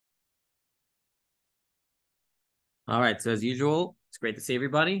All right. So as usual, it's great to see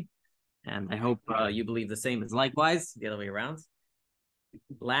everybody. And I hope you believe the same as likewise, the other way around.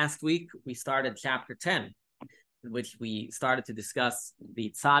 Last week, we started chapter 10, in which we started to discuss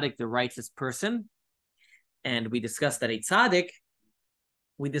the tzaddik, the righteous person. And we discussed that a tzaddik,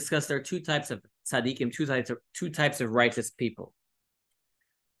 we discussed there are two types of tzaddikim, two types of righteous people.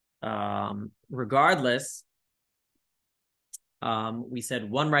 Regardless, we said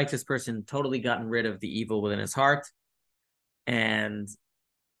one righteous person totally gotten rid of the evil within his heart, and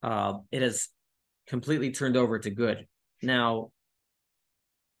it has completely turned over to good. Now,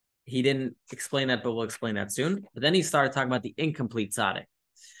 he didn't explain that, but we'll explain that soon. But then he started talking about the incomplete tzaddik.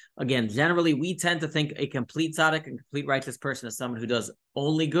 Again, generally, we tend to think a complete tzaddik, a complete righteous person, is someone who does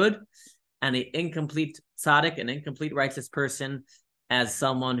only good, and an incomplete tzaddik, an incomplete righteous person, as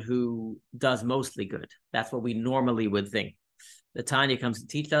someone who does mostly good. That's what we normally would think. The Tanya comes to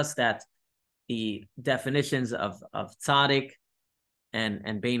teach us that the definitions of tzaddik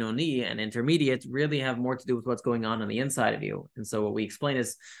and Beinoni and intermediate really have more to do with what's going on the inside of you. And so what we explain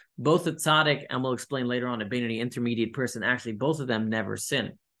is both the tzaddik, and we'll explain later on a Beinoni intermediate person, actually both of them never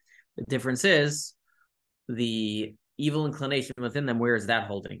sin. The difference is the evil inclination within them, where is that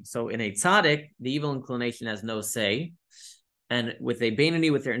holding? So in a tzaddik, the evil inclination has no say. And with a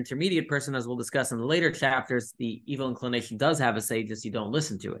Beinoni, with their intermediate person, as we'll discuss in the later chapters, the evil inclination does have a say, just you don't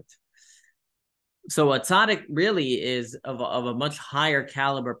listen to it. So a tzaddik really is of a much higher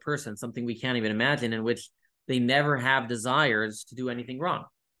caliber person, something we can't even imagine, in which they never have desires to do anything wrong.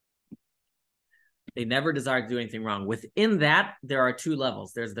 They never desire to do anything wrong. Within that, there are two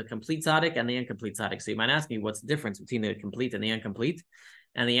levels. There's the complete tzaddik and the incomplete tzaddik. So you might ask me, what's the difference between the complete and the incomplete?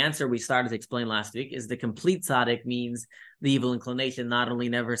 And the answer we started to explain last week is the complete tzaddik means the evil inclination not only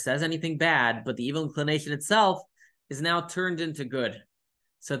never says anything bad, but the evil inclination itself is now turned into good.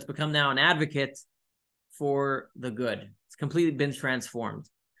 So it's become now an advocate for the good. It's completely been transformed.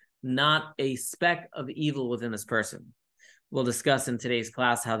 Not a speck of evil within this person. We'll discuss in today's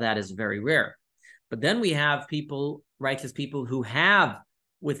class how that is very rare. But then we have people, righteous people, who have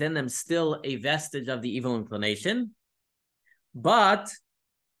within them still a vestige of the evil inclination, but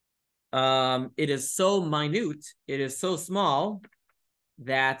it is so minute, it is so small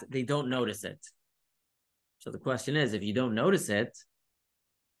that they don't notice it. So the question is, if you don't notice it,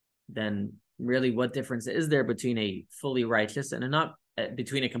 then really what difference is there between a fully righteous and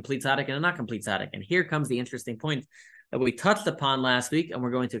between a complete tzaddik and a not complete tzaddik? And here comes the interesting point that we touched upon last week, and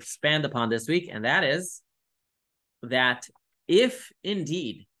we're going to expand upon this week, and that is that if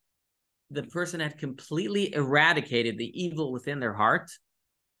indeed the person had completely eradicated the evil within their heart,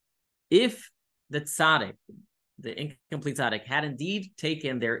 if the tzaddik, the incomplete tzaddik, had indeed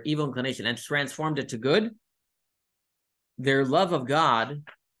taken their evil inclination and transformed it to good, their love of God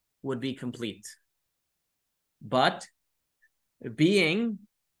would be complete. But being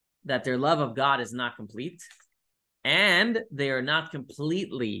that their love of God is not complete, and they are not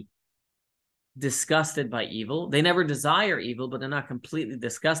completely disgusted by evil, they never desire evil, but they're not completely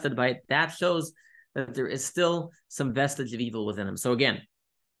disgusted by it, that shows that there is still some vestige of evil within them. So again,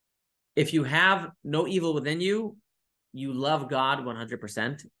 if you have no evil within you, you love God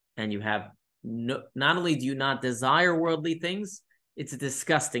 100%, and you have not only do you not desire worldly things, it's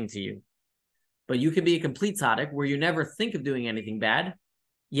disgusting to you. But you can be a complete tzaddik where you never think of doing anything bad,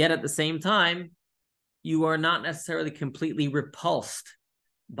 yet at the same time, you are not necessarily completely repulsed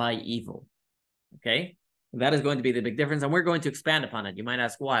by evil. Okay? And that is going to be the big difference, and we're going to expand upon it. You might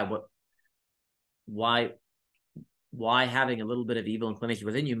ask why. Why having a little bit of evil inclination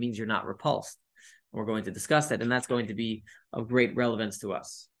within you means you're not repulsed. And we're going to discuss that, and that's going to be of great relevance to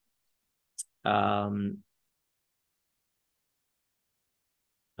us.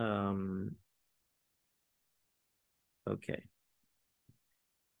 Okay.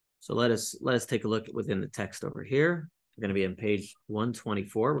 So let us take a look within the text over here. We're going to be on page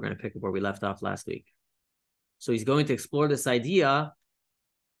 124. We're going to pick up where we left off last week. So he's going to explore this idea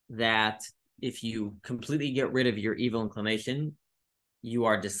that if you completely get rid of your evil inclination, you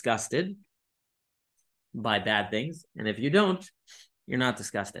are disgusted by bad things. And if you don't, you're not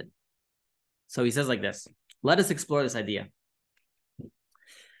disgusted. So he says like this, let us explore this idea.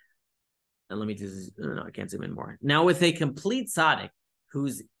 And let me just, no, I can't zoom in more. Now with a complete tzaddik,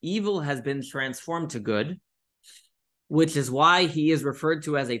 whose evil has been transformed to good, which is why he is referred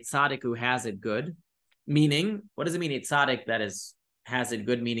to as a tzaddik who has it good. Meaning, what does it mean, a tzaddik that has it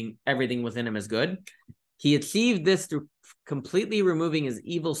good, meaning everything within him is good? He achieved this through completely removing his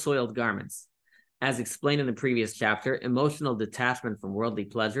evil soiled garments. As explained in the previous chapter, emotional detachment from worldly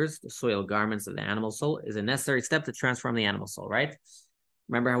pleasures, the soiled garments of the animal soul, is a necessary step to transform the animal soul, right?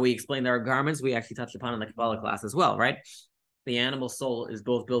 Remember how we explained our garments? We actually touched upon in the Kabbalah class as well, right? The animal soul is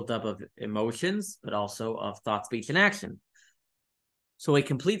both built up of emotions, but also of thought, speech, and action. So a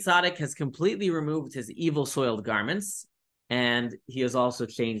complete tzaddik has completely removed his evil soiled garments, and he has also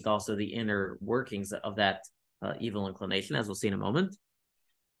changed also the inner workings of that evil inclination, as we'll see in a moment.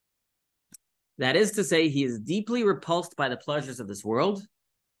 That is to say, he is deeply repulsed by the pleasures of this world,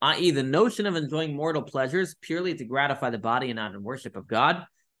 i.e., the notion of enjoying mortal pleasures purely to gratify the body and not in worship of God.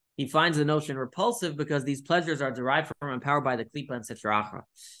 He finds the notion repulsive because these pleasures are derived from and empowered by the klipa and sitra achra.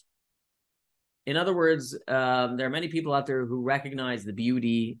 In other words, there are many people out there who recognize the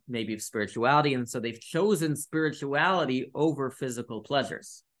beauty, maybe of spirituality, and so they've chosen spirituality over physical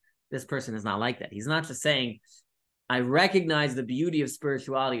pleasures. This person is not like that. He's not just saying, I recognize the beauty of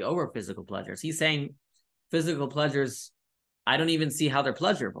spirituality over physical pleasures. He's saying physical pleasures, I don't even see how they're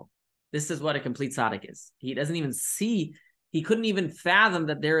pleasurable. This is what a complete tzaddik is. He doesn't even see, he couldn't even fathom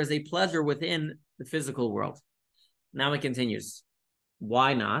that there is a pleasure within the physical world. Now he continues.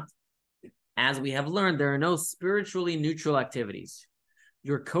 Why not? As we have learned, there are no spiritually neutral activities.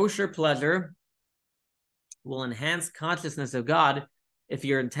 Your kosher pleasure will enhance consciousness of God if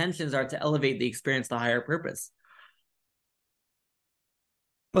your intentions are to elevate the experience to higher purpose.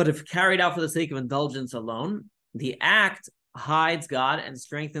 But if carried out for the sake of indulgence alone, the act hides God and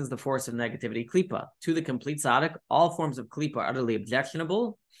strengthens the force of negativity, klipa. To the complete tzaddik, all forms of klipa are utterly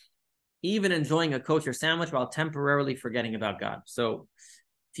objectionable, even enjoying a kosher sandwich while temporarily forgetting about God. So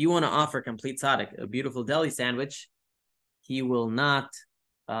if you want to offer complete tzaddik a beautiful deli sandwich, he will not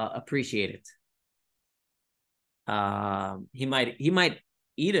appreciate it. He might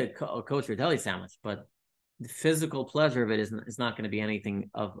eat a kosher deli sandwich, but the physical pleasure of it is not going to be anything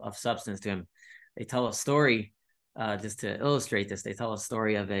of substance to him. They tell a story, just to illustrate this. They tell a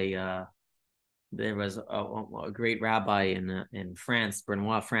story of there was a great rabbi in France,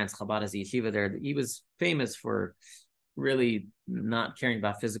 Bernois, France, Chabad yeshiva there. He was famous for really not caring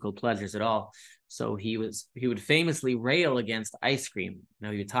about physical pleasures at all. So he would famously rail against ice cream.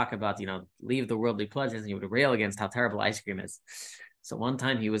 He would talk about, leave the worldly pleasures, and he would rail against how terrible ice cream is. So one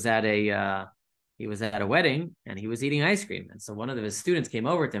time he was at a wedding and he was eating ice cream. And so one of his students came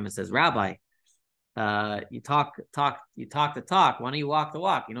over to him and says, Rabbi, you talk the talk. Why don't you walk the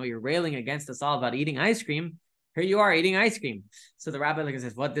walk? You're railing against us all about eating ice cream. Here you are eating ice cream. So the rabbi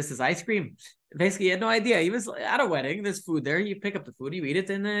says, what, this is ice cream? Basically, he had no idea. He was at a wedding. There's food there. You pick up the food, you eat it,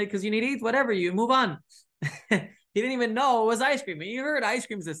 and because you need to eat, whatever, you move on. He didn't even know it was ice cream. He heard ice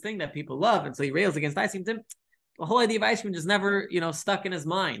cream is this thing that people love, and so he rails against ice cream. The whole idea of ice cream just never, stuck in his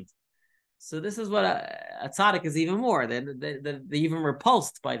mind. So this is what a tzaddik is even more. They're even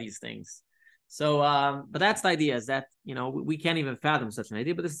repulsed by these things. So, but that's the idea, is that, we can't even fathom such an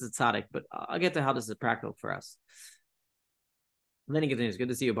idea, but this is a tzaddik. But I'll get to how this is practical for us. And then he continues, good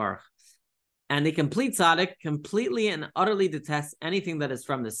to see you, Baruch. And the complete tzaddik completely and utterly detests anything that is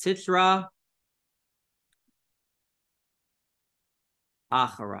from the sitra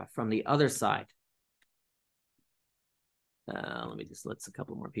achara, from the other side. Let me just let's a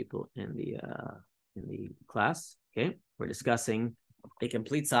couple more people in the class. Okay, we're discussing a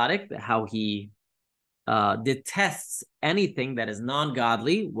complete tzaddik, how he detests anything that is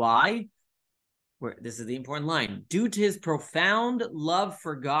non-godly. Why? This is the important line. Due to his profound love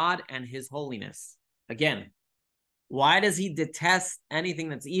for God and his holiness. Again, why does he detest anything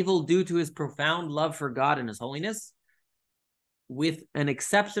that's evil? Due to his profound love for God and his holiness, with an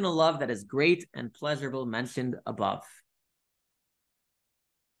exceptional love that is great and pleasurable, mentioned above.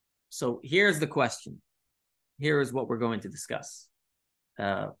 So here's the question. Here is what we're going to discuss.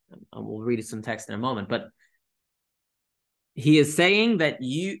 We'll read some text in a moment, but he is saying that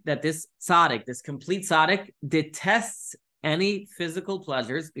this tzaddik, this complete tzaddik, detests any physical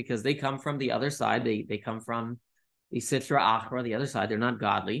pleasures because they come from the other side. They come from the sitra achra, the other side. They're not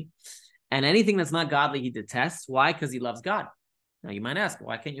godly. And anything that's not godly, he detests. Why? Because he loves God. Now, you might ask,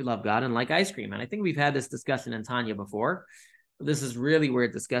 why can't you love God and like ice cream? And I think we've had this discussion in Tanya before. This is really where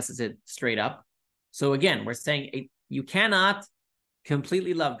it discusses it straight up. So again, we're saying you cannot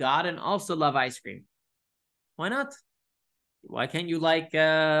completely love God and also love ice cream. Why not? Why can't you like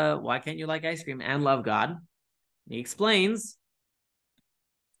ice cream and love God? He explains,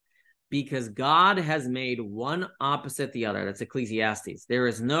 because God has made one opposite the other. That's Ecclesiastes. There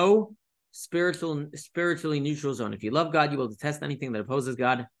is no spiritually neutral zone. If you love God, you will detest anything that opposes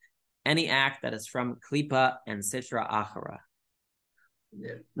God, any act that is from klipa and sitra achara.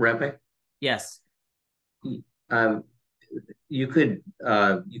 Rabbi? Yes. You could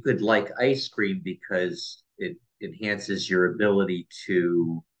like ice cream because it enhances your ability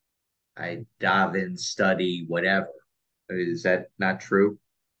to daven, study, whatever. Is that not true?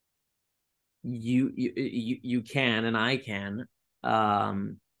 You can, and I can.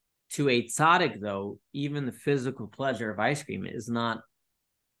 Um, to a tzaddik, though, even the physical pleasure of ice cream is not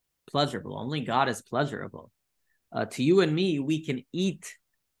pleasurable. Only God is pleasurable. To you and me, we can eat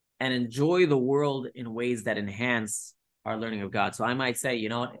and enjoy the world in ways that enhance our learning of God. So I might say,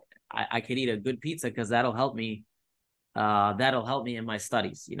 I could eat a good pizza because that'll help me. That'll help me in my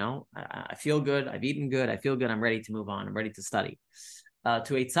studies. I feel good. I've eaten good. I feel good. I'm ready to move on. I'm ready to study.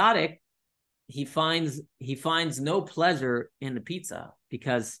 To a tzaddik, he finds no pleasure in the pizza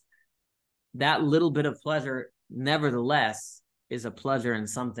because that little bit of pleasure, nevertheless, is a pleasure in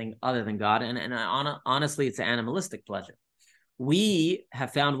something other than God. And honestly, it's an animalistic pleasure. We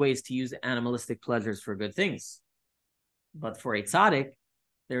have found ways to use animalistic pleasures for good things. But for a tzaddik,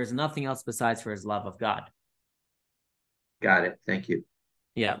 there is nothing else besides for his love of God. Got it. Thank you.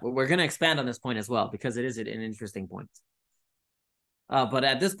 Yeah, we're going to expand on this point as well because it is an interesting point. But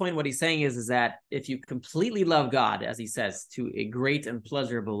at this point, what he's saying is that if you completely love God, as he says, to a great and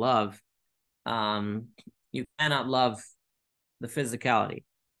pleasurable love, you cannot love the physicality.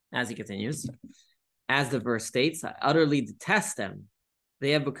 As he continues, as the verse states, I utterly detest them.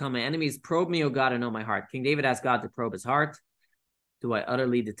 They have become my enemies. Probe me, O God, and know my heart. King David asked God to probe his heart. Do I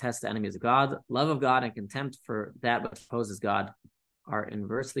utterly detest the enemies of God? Love of God and contempt for that which opposes God are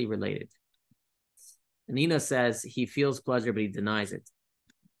inversely related. Nina says he feels pleasure, but he denies it.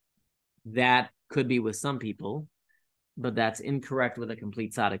 That could be with some people, but that's incorrect with a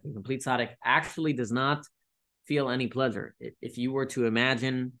complete tzaddik. A complete tzaddik actually does not feel any pleasure. If you were to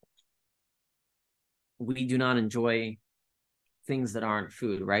imagine, we do not enjoy things that aren't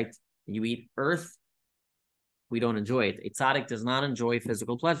food, right? You eat earth, we don't enjoy it. A tzaddik does not enjoy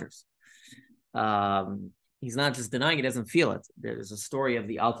physical pleasures. He's not just denying it, doesn't feel it. There's a story of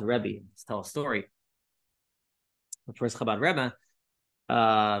the Alter Rebbe. Let's tell a story. The first Chabad Rebbe,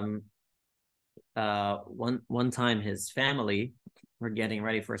 one time his family were getting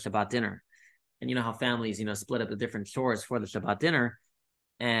ready for a Shabbat dinner. And you know how families, split up the different chores for the Shabbat dinner.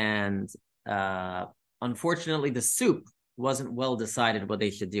 And unfortunately, the soup wasn't well decided what they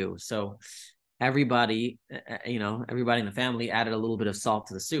should do. So everybody in the family added a little bit of salt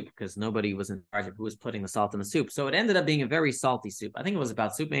to the soup because nobody was in charge of who was putting the salt in the soup. So it ended up being a very salty soup. I think it was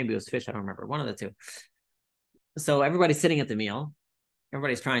about soup. Maybe it was fish. I don't remember. One of the two. So everybody's sitting at the meal.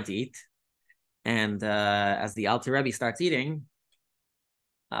 Everybody's trying to eat. And as the Alter Rebbe starts eating,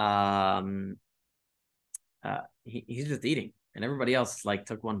 he's just eating. And everybody else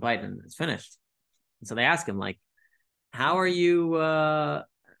took one bite and it's finished. And so they ask him how are you, how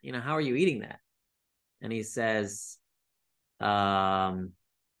are you eating that? And he says, from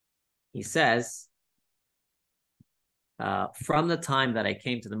the time that I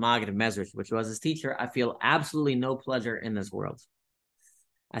came to the Maggid of Mezrich, which was his teacher, I feel absolutely no pleasure in this world.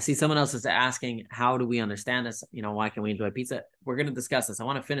 I see someone else is asking, how do we understand this? Why can we enjoy pizza? We're going to discuss this. I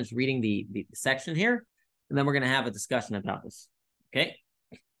want to finish reading the section here, and then we're going to have a discussion about this. Okay?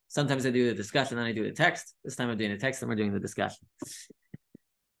 Sometimes I do the discussion, then I do the text. This time I'm doing the text, and we're doing the discussion.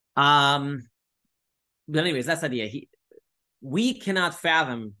 But anyways, that's the idea. We cannot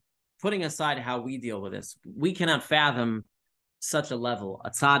fathom, putting aside how we deal with this, we cannot fathom such a level, a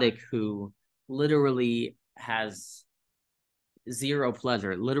tzaddik who literally has zero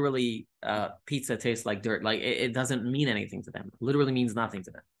pleasure. Literally, pizza tastes like dirt. It doesn't mean anything to them. It literally means nothing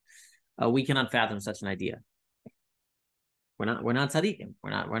to them. We cannot fathom such an idea. We're not tzaddikim.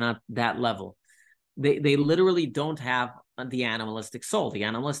 We're not that level. They literally don't have the animalistic soul. The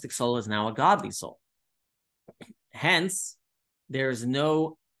animalistic soul is now a godly soul. Hence, there's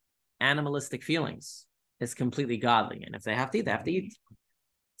no animalistic feelings. It's completely godly. And if they have to eat, they have to eat.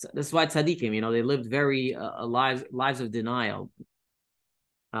 So this is why tzaddikim, they lived very lives of denial.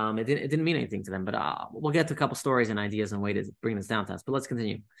 It didn't mean anything to them, but we'll get to a couple stories and ideas and way to bring this down to us. But let's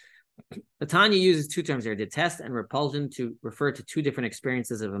continue. The Tanya uses two terms here, detest and repulsion, to refer to two different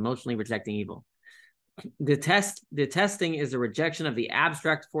experiences of emotionally rejecting evil. Detesting is a rejection of the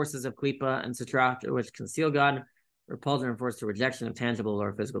abstract forces of klipa and sitra, which conceal God. Repulsion refers to rejection of tangible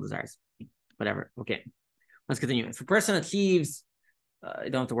or physical desires. Whatever. Okay. Let's continue. If a person achieves, you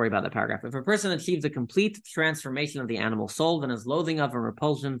don't have to worry about that paragraph. If a person achieves a complete transformation of the animal soul, then his loathing of and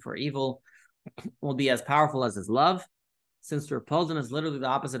repulsion for evil will be as powerful as his love. Since repulsion is literally the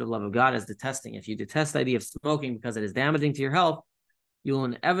opposite of love of God, as detesting. If you detest the idea of smoking because it is damaging to your health, you will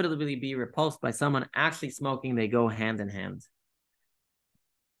inevitably be repulsed by someone actually smoking. They go hand in hand.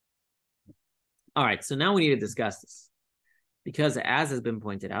 All right, so now we need to discuss this. Because as has been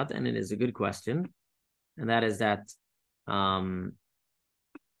pointed out, and it is a good question, and that is that how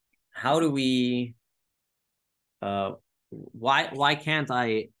do we why can't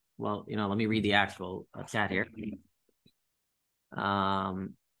I? Well, let me read the actual chat here.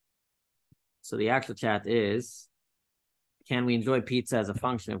 So the actual chat is: can we enjoy pizza as a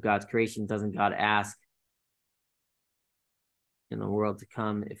function of God's creation? Doesn't God ask in the world to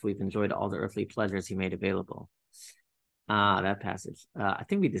come if we've enjoyed all the earthly pleasures He made available? That passage. I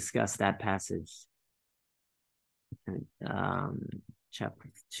think we discussed that passage in chapter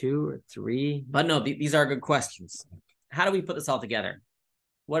 2 or 3. But no, these are good questions. How do we put this all together?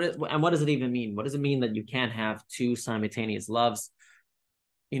 What does it even mean? What does it mean that you can't have two simultaneous loves?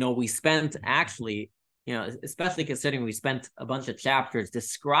 We spent actually, especially considering we spent a bunch of chapters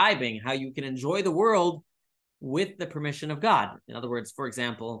describing how you can enjoy the world with the permission of God. In other words, for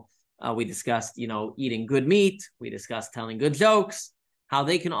example, we discussed, eating good meat. We discussed telling good jokes, how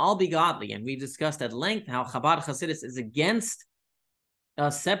they can all be godly. And we discussed at length how Chabad Hasidus is against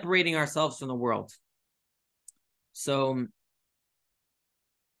separating ourselves from the world. So,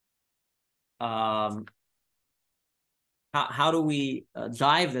 how do we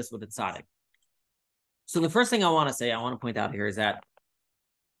jive this with the tzaddik? So the first thing I want to point out here is that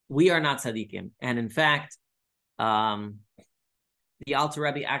we are not tzaddikim. And in fact, the Alter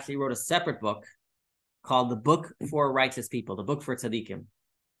Rebbe actually wrote a separate book called The Book for Righteous People, the book for tzaddikim.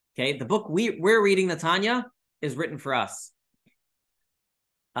 Okay, the book we're reading, the Tanya, is written for us.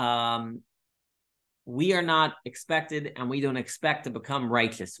 We are not expected, and we don't expect to become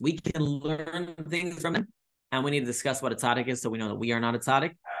righteous. We can learn things from them, and we need to discuss what a tzaddik is, so we know that we are not a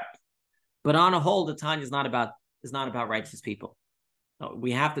tzaddik. But on a whole, the Tanya is not about righteous people.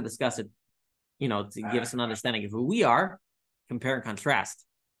 We have to discuss it, to give us an understanding of who we are, compare and contrast.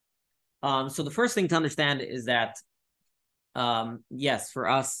 So the first thing to understand is that, yes, for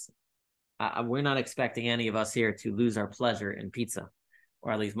us, we're not expecting any of us here to lose our pleasure in pizza,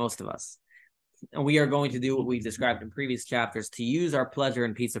 or at least most of us. And we are going to do what we've described in previous chapters, to use our pleasure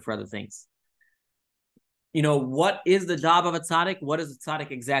in pizza for other things. What is the job of a tzaddik? What does a tzaddik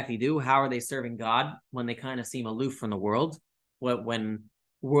exactly do? How are they serving God when they kind of seem aloof from the world? When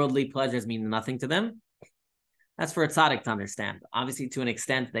worldly pleasures mean nothing to them? That's for a tzaddik to understand. Obviously, to an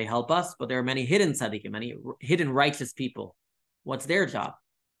extent, they help us, but there are many hidden tzaddikim, many hidden righteous people. What's their job?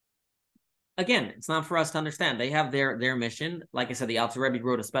 Again, it's not for us to understand. They have their mission. Like I said, the Alter Rebbe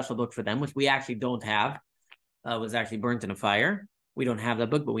wrote a special book for them, which we actually don't have. It was actually burnt in a fire. We don't have that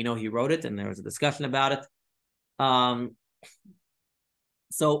book, but we know he wrote it, and there was a discussion about it.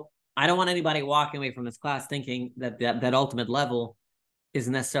 So I don't want anybody walking away from this class thinking that ultimate level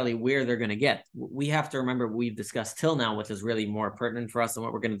isn't necessarily where they're going to get. We have to remember what we've discussed till now, which is really more pertinent for us than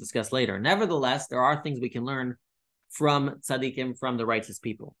what we're going to discuss later. Nevertheless, there are things we can learn from tzaddikim, from the righteous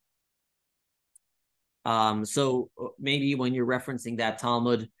people. So maybe when you're referencing that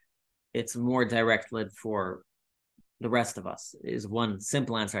Talmud, it's more directed for the rest of us, is one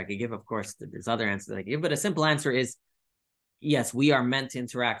simple answer I could give. Of course, there's other answers that I could give, but a simple answer is, yes, we are meant to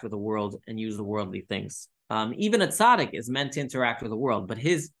interact with the world and use the worldly things. Even a tzaddik is meant to interact with the world, but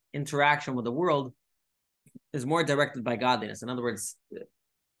his interaction with the world is more directed by godliness. In other words,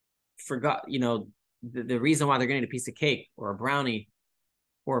 for God, the reason why they're going to eat a piece of cake or a brownie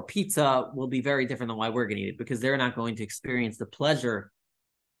or a pizza will be very different than why we're going to eat it, because they're not going to experience the pleasure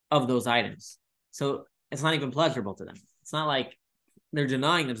of those items. So it's not even pleasurable to them. It's not like they're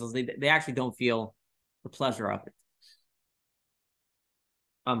denying themselves. They actually don't feel the pleasure of it.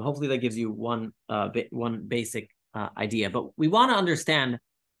 Hopefully that gives you one basic idea. But we want to understand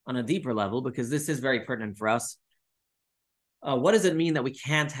on a deeper level, because this is very pertinent for us. What does it mean that we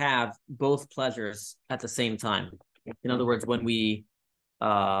can't have both pleasures at the same time? In other words, when we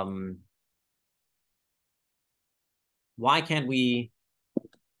why can't we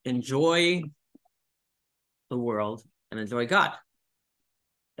enjoy the world and enjoy God?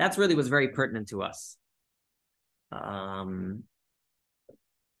 That's really what's very pertinent to us.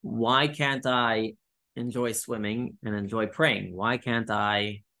 Why can't I enjoy swimming and enjoy praying? Why can't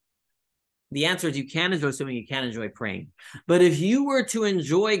I? The answer is you can enjoy swimming, you can enjoy praying. But if you were to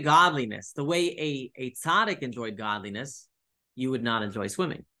enjoy godliness the way a tzaddik enjoyed godliness, you would not enjoy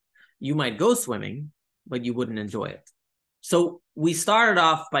swimming. You might go swimming, but you wouldn't enjoy it. So we started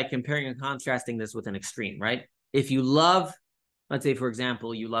off by comparing and contrasting this with an extreme, right? If you love, let's say, for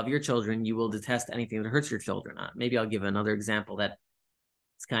example, you love your children, you will detest anything that hurts your children. Maybe I'll give another example that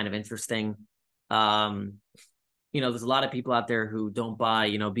is kind of interesting. There's a lot of people out there who don't buy,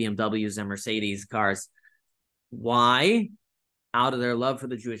 BMWs and Mercedes cars. Why? Out of their love for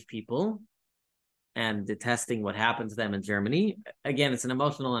the Jewish people and detesting what happened to them in Germany. Again, it's an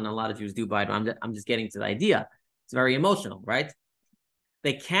emotional, and a lot of Jews do buy it. I'm just getting to the idea. It's very emotional, right?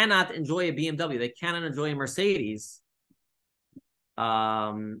 They cannot enjoy a BMW. They cannot enjoy a Mercedes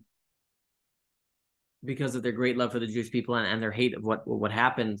because of their great love for the Jewish people and their hate of what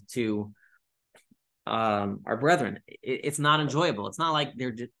happened to our brethren. It's not enjoyable. It's not like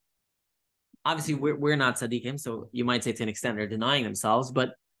they're just, obviously we're not tzaddikim, so you might say to an extent they're denying themselves,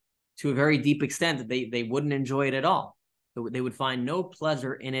 but to a very deep extent they wouldn't enjoy it at all. They would find no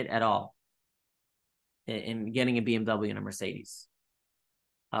pleasure in it at all, in getting a BMW and a Mercedes.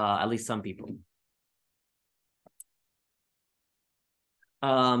 At least some people.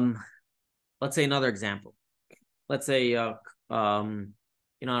 Let's say another example. Let's say, I'll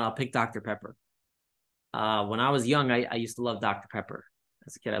pick Dr. Pepper. When I was young, I used to love Dr. Pepper.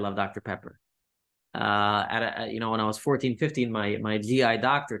 As a kid, I loved Dr. Pepper. When I was 14, 15, my GI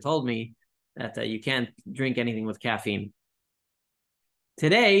doctor told me that you can't drink anything with caffeine.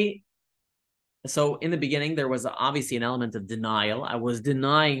 Today, so in the beginning, there was obviously an element of denial. I was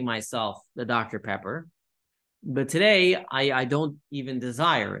denying myself the Dr. Pepper. But today, I don't even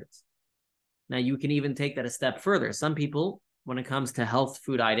desire it. Now, you can even take that a step further. Some people, when it comes to health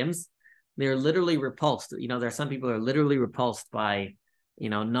food items, they're literally repulsed. There are some people who are literally repulsed by,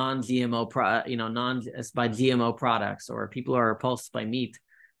 non-GMO, by GMO products, or people are repulsed by meat,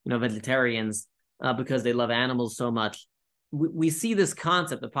 vegetarians, because they love animals so much. We see this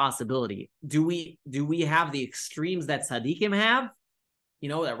concept of possibility. Do we have the extremes that tzaddikim have?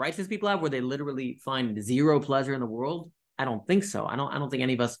 That righteous people have, where they literally find zero pleasure in the world? I don't think so. I don't think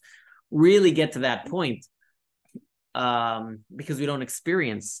any of us really get to that point, because we don't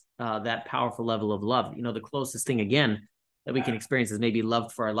experience that powerful level of love. The closest thing, again, that we can experience is maybe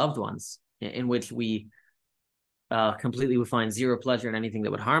love for our loved ones, in which we completely would find zero pleasure in anything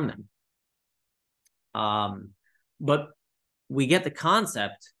that would harm them. But we get the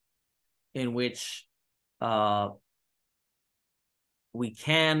concept in which we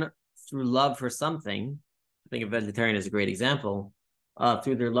can, through love for something, I think a vegetarian is a great example,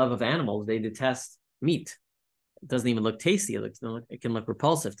 through their love of animals, they detest meat. It doesn't even look tasty. It can look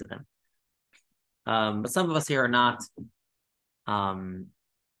repulsive to them. But some of us here are not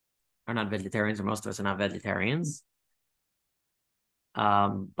vegetarians, or most of us are not vegetarians.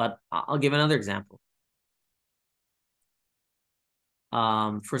 But I'll give another example.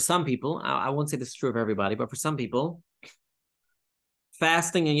 For some people, I won't say this is true of everybody, but for some people,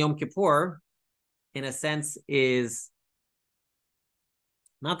 fasting in Yom Kippur, in a sense, is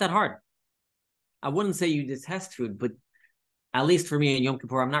not that hard. I wouldn't say you detest food, but at least for me in Yom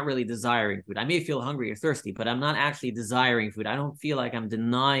Kippur, I'm not really desiring food. I may feel hungry or thirsty, but I'm not actually desiring food. I don't feel like I'm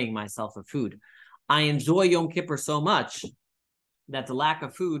denying myself of food. I enjoy Yom Kippur so much that the lack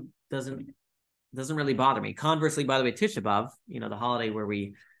of food doesn't really bother me. Conversely, by the way, Tisha B'Av, the holiday where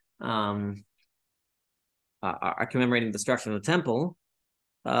we are commemorating the destruction of the temple,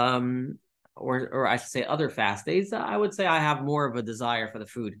 or I should say other fast days, I would say I have more of a desire for the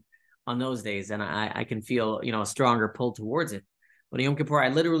food on those days, and I can feel a stronger pull towards it. But Yom Kippur, I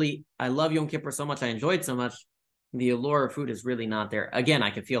love Yom Kippur so much, I enjoy it so much, the allure of food is really not there. Again, I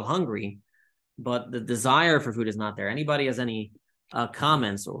can feel hungry, but the desire for food is not there. Anybody has any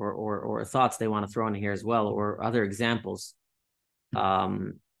comments or thoughts they want to throw in here as well, or other examples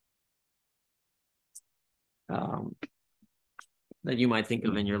that you might think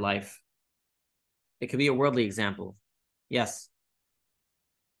of in your life? It could be a worldly example. Yes.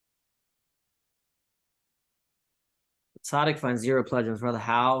 Tzaddik finds zero pleasure in his brother.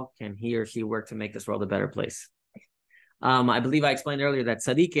 How can he or she work to make this world a better place? I believe I explained earlier that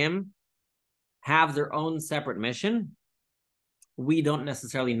tzaddikim have their own separate mission. We don't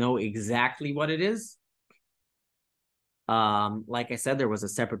necessarily know exactly what it is. Like I said, there was a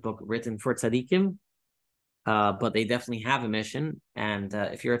separate book written for tzaddikim, but they definitely have a mission. And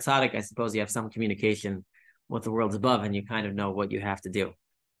if you're a tzaddik, I suppose you have some communication with the worlds above, and you kind of know what you have to do.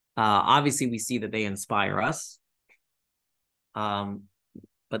 Obviously, we see that they inspire us.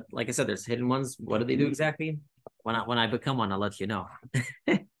 But like I said, there's hidden ones. What do they do exactly? When I become one, I'll let you know.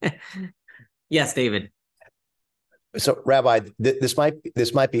 Yes, David. So, Rabbi, this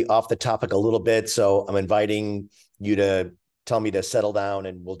might be off the topic a little bit. So I'm inviting you to tell me to settle down,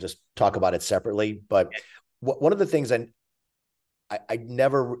 and we'll just talk about it separately. But one of the things I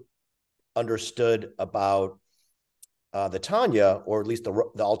never understood about the Tanya, or at least the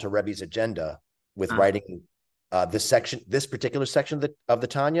Alter Rebbe's agenda with writing this particular section of the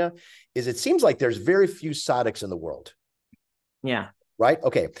Tanya, is it seems like there's very few tzaddiks in the world. Yeah. Right.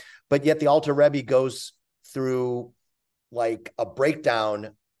 Okay. But yet the Alter Rebbe goes through like a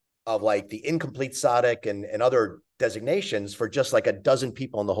breakdown of like the incomplete tzaddik and other designations for just like a dozen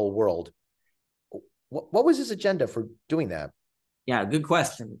people in the whole world. What was his agenda for doing that? Yeah, good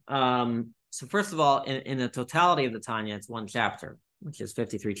question. So first of all, in the totality of the Tanya, it's one chapter, which is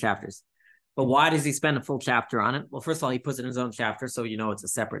 53 chapters. But why does he spend a full chapter on it? Well, first of all, he puts it in his own chapter, so you know it's a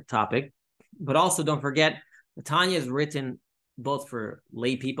separate topic. But also, don't forget, the Tanya is written both for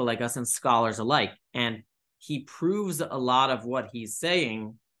lay people like us and scholars alike. And he proves a lot of what he's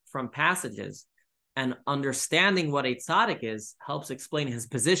saying from passages. And understanding what a tzaddik is helps explain his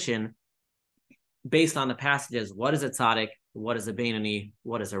position based on the passages. What is a tzaddik? What is a Beinoni?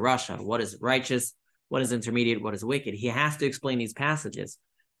 What is a rasha? What is righteous? What is intermediate? What is wicked? He has to explain these passages.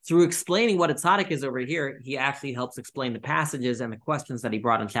 Through explaining what a tzaddik is over here, he actually helps explain the passages and the questions that he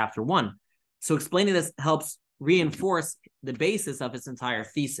brought in chapter 1. So explaining this helps reinforce the basis of his entire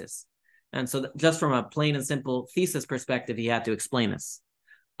thesis. And so just from a plain and simple thesis perspective, he had to explain this.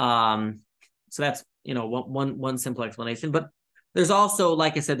 So that's, one simple explanation. But there's also,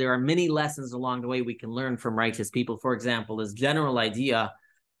 like I said, there are many lessons along the way we can learn from righteous people. For example, this general idea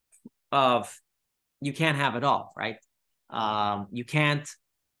of you can't have it all, right? You can't,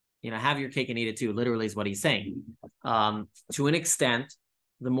 have your cake and eat it too, literally is what he's saying. To an extent,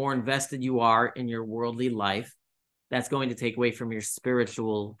 the more invested you are in your worldly life, that's going to take away from your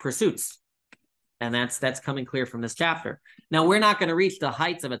spiritual pursuits. And that's coming clear from this chapter. Now, we're not going to reach the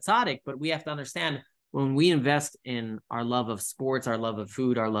heights of a tzaddik, but we have to understand when we invest in our love of sports, our love of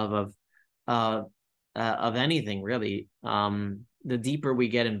food, our love of anything, really, the deeper we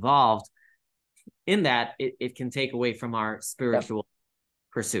get involved in that, it can take away from our spiritual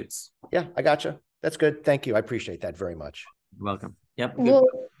pursuits. Yeah, I gotcha. That's good. Thank you. I appreciate that very much. You're welcome. Yep. Well,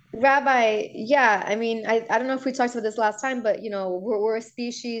 Rabbi, yeah, I mean, I don't know if we talked about this last time, but we're a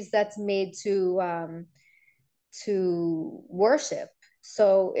species that's made to worship.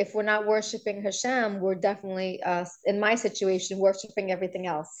 So if we're not worshiping Hashem, we're definitely, in my situation, worshiping everything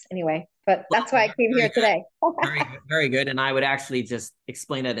else anyway. But that's why I came here today. Very good, very good. And I would actually just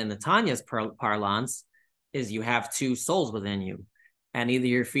explain it in the Tanya's parlance, is you have two souls within you. And either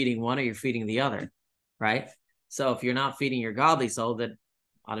you're feeding one or you're feeding the other, right? So if you're not feeding your godly soul, that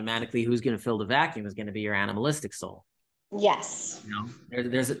automatically who's going to fill the vacuum is going to be your animalistic soul. Yes.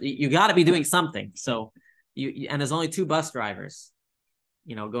 You got to be doing something. So and there's only two bus drivers.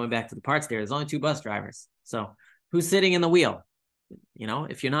 Going back to the parts there's only two bus drivers. So who's sitting in the wheel?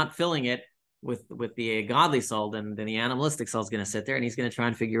 If you're not filling it with the godly soul, then the animalistic soul is going to sit there and he's going to try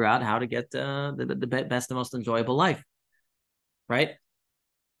and figure out how to get the best and most enjoyable life. Right?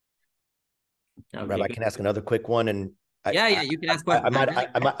 Okay, Rabbi, I can ask another quick one, and you can ask questions.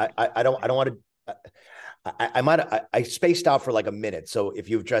 I don't want to. I spaced out for like a minute, so if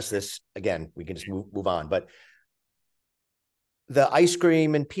you address this again, we can just move on. But the ice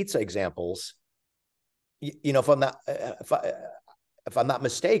cream and pizza examples, if I'm not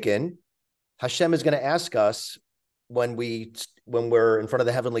mistaken, Hashem is going to ask us when we're in front of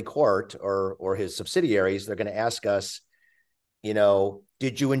the heavenly court or his subsidiaries, they're going to ask us,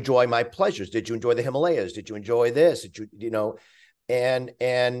 did you enjoy my pleasures? Did you enjoy the Himalayas? Did you enjoy this? Did you,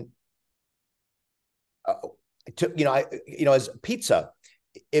 as pizza,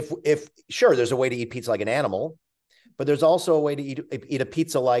 if sure, there's a way to eat pizza like an animal, but there's also a way to eat a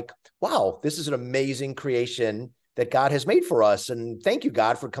pizza like, wow, this is an amazing creation that God has made for us. And thank you,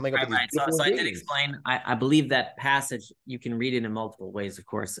 God, for coming up with these beautiful So I did explain, I believe that passage, you can read it in multiple ways, of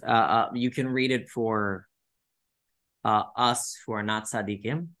course. You can read it for us who are not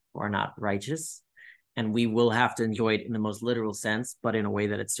tzaddikim, who are not righteous, and we will have to enjoy it in the most literal sense, but in a way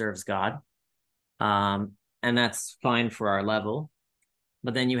that it serves God. And that's fine for our level.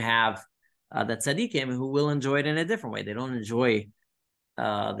 But then you have the tzaddikim who will enjoy it in a different way. They don't enjoy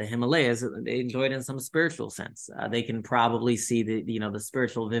the Himalayas, they enjoy it in some spiritual sense. They can probably see the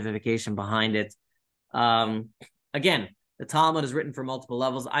spiritual vivification behind it. Again, the Talmud is written for multiple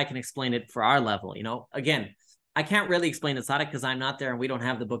levels. I can explain it for our level. Again, I can't really explain the tzaddik because I'm not there and we don't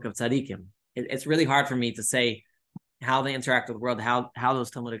have the book of tzaddikim. It's really hard for me to say how they interact with the world, how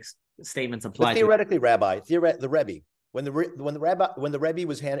those Talmudic statements apply. But theoretically, Rabbi, the Rebbe, when the Rebbe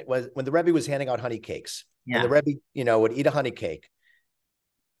was handing out honey cakes, and the Rebbe, would eat a honey cake.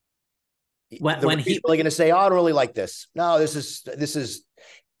 When he's really going to say, "Oh, I don't really like this." No, this is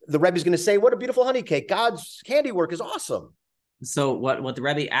the Rebbe's going to say, "What a beautiful honey cake! God's handiwork is awesome." So what the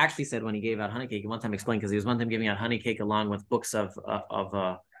Rebbe actually said when he gave out honey cake, he one time explained, because he was one time giving out honey cake along with books of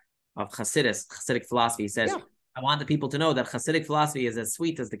Hasidic philosophy. He says, I want the people to know that Hasidic philosophy is as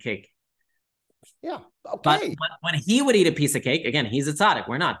sweet as the cake. Yeah, okay. But when he would eat a piece of cake, again, he's a tzaddik.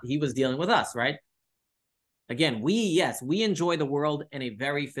 We're not. He was dealing with us, right? Again, we enjoy the world in a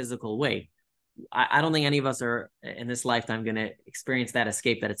very physical way. I don't think any of us are in this lifetime going to experience that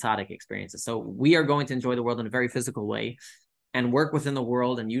escape that a tzaddik experiences. So we are going to enjoy the world in a very physical way. and work within the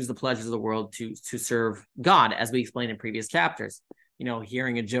world and use the pleasures of the world to serve God, as we explained in previous chapters.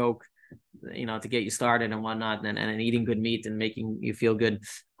 Hearing a joke, to get you started and whatnot, and eating good meat and making you feel good.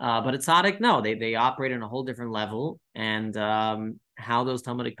 But a tzaddik, no, they operate on a whole different level. And how those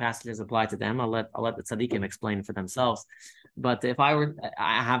Talmudic passages apply to them, I'll let the tzaddikim explain for themselves. But I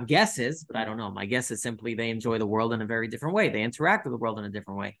have guesses, but I don't know. My guess is simply they enjoy the world in a very different way. They interact with the world in a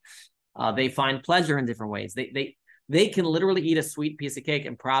different way. They find pleasure in different ways. They can literally eat a sweet piece of cake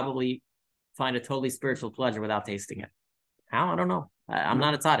and probably find a totally spiritual pleasure without tasting it. How? I don't know. I'm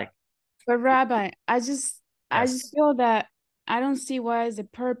not a tzaddik. But Rabbi, I just feel that I don't see what is the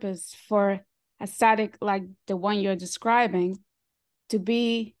purpose for a tzaddik like the one you're describing to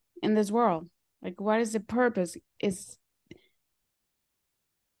be in this world. Like, what is the purpose?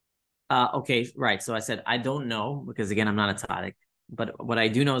 Okay, right. So I said I don't know because again I'm not a tzaddik. But what I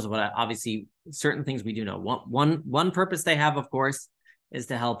do know is obviously certain things we do know. One purpose they have, of course, is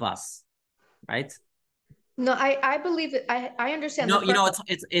to help us, right? No, I believe it. I understand. No,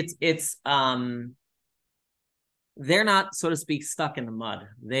 it's they're not, so to speak, stuck in the mud.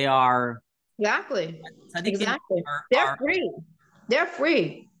 They are exactly. They're free. They're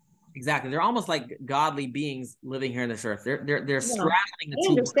free. Exactly. They're almost like godly beings living here on this earth. They're straddling the two. I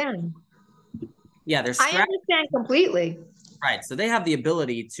understand. Yeah, I understand completely. Right. So they have the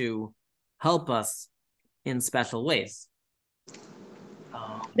ability to help us in special ways.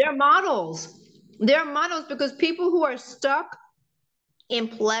 They're models. They're models because people who are stuck in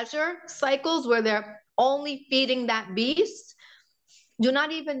pleasure cycles where they're only feeding that beast do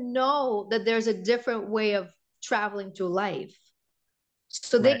not even know that there's a different way of traveling through life.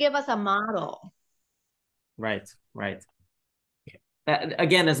 So they give us a model. Right.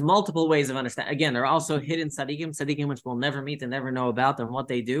 Again, there's multiple ways of understanding. Again, there are also hidden tzaddikim which we'll never meet and never know about. And what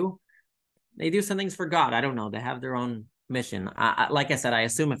they do some things for God. I don't know. They have their own mission. Like I said, I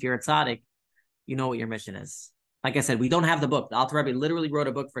assume if you're a tzaddik, you know what your mission is. Like I said, we don't have the book. The Alter Rebbe literally wrote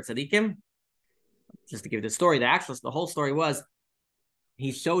a book for tzaddikim. Just to give you the story, the whole story was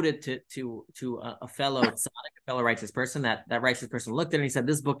he showed it to a fellow tzaddik, a fellow righteous person. That righteous person looked at it and he said,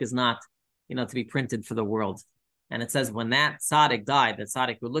 "This book is not, to be printed for the world." And it says when that tzaddik died, the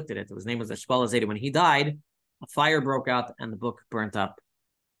tzaddik who looked at it, his name was Ashbal Zayda. When he died, a fire broke out and the book burnt up.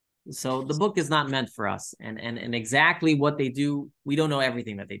 So the book is not meant for us. And exactly what they do, we don't know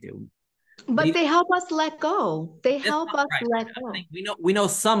everything that they do. But they help us let go. They help us let go. We know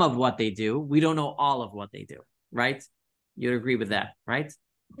some of what they do. We don't know all of what they do, right? You'd agree with that, right?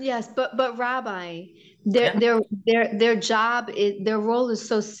 Yes, but Rabbi, their job is, their role is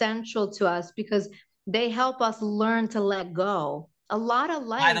so central to us because they help us learn to let go. A lot of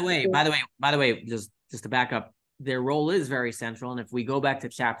life. By the way, just to back up, their role is very central. And if we go back to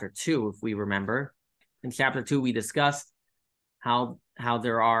chapter 2, if we remember, in chapter 2 we discussed how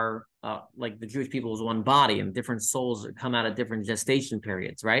there are like the Jewish people is one body and different souls come out of different gestation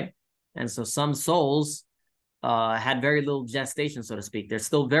periods, right? And so some souls had very little gestation, so to speak. They're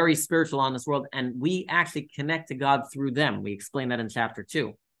still very spiritual on this world, and we actually connect to God through them. We explain that in chapter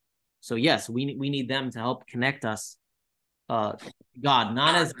 2. So yes, we need them to help connect us God,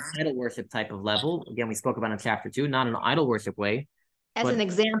 not as an idol worship type of level. Again, we spoke about in chapter 2, not an idol worship way. As an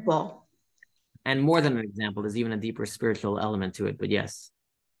example. And more than an example, there's even a deeper spiritual element to it. But yes,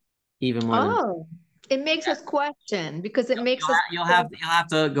 even more. It makes us question because it makes us. You'll have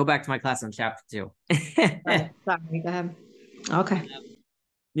to go back to my class on chapter 2. Sorry, go ahead. Okay.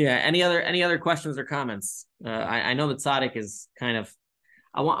 Yeah. Any other questions or comments? I know that tzaddik is kind of.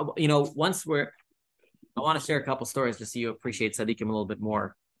 I want to share a couple stories just so you appreciate tzaddikim a little bit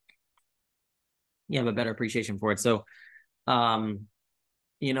more. You have a better appreciation for it. So, the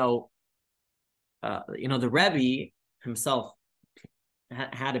Rebbe himself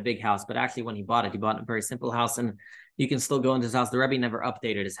had a big house, but actually when he bought a very simple house, and you can still go into his house. The Rebbe never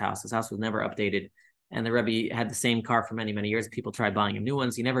updated his house. His house was never updated. And the Rebbe had the same car for many, many years. People tried buying him new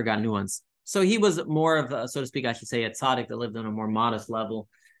ones. He never got new ones. So he was more of a, so to speak, I should say, a tzaddik that lived on a more modest level.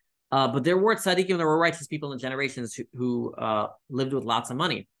 But there were tzaddikim, there were righteous people in generations who lived with lots of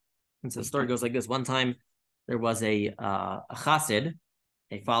money. And so the story goes like this. One time there was a chassid,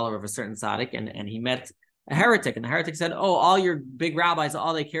 a follower of a certain tzaddik, and he met a heretic. And the heretic said, "Oh, all your big rabbis,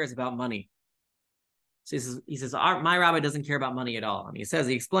 all they care is about money." So he says, "My rabbi doesn't care about money at all." And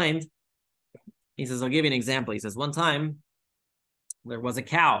he explained, he says, "I'll give you an example." He says, one time there was a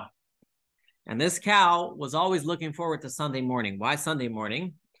cow. And this cow was always looking forward to Sunday morning. Why Sunday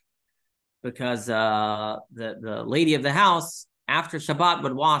morning? Because the lady of the house, after Shabbat,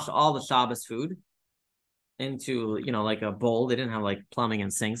 would wash all the Shabbos food into, like a bowl. They didn't have like plumbing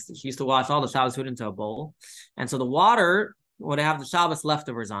and sinks. She used to wash all the Shabbos food into a bowl. And so the water would have the Shabbos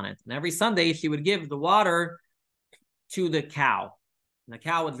leftovers on it. And every Sunday, she would give the water to the cow. And the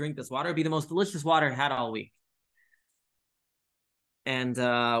cow would drink this water. It'd be the most delicious water it had all week. And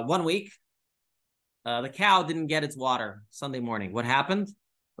one week, the cow didn't get its water Sunday morning. What happened?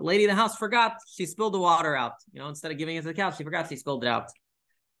 The lady in the house forgot. She spilled the water out. Instead of giving it to the cow, she forgot she spilled it out.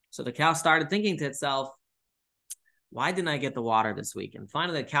 So the cow started thinking to itself, why didn't I get the water this week? And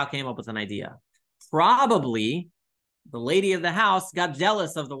finally, the cow came up with an idea. Probably the lady of the house got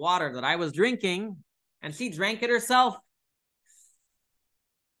jealous of the water that I was drinking, and she drank it herself.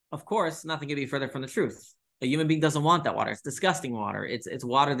 Of course, nothing could be further from the truth. A human being doesn't want that water. It's disgusting water. It's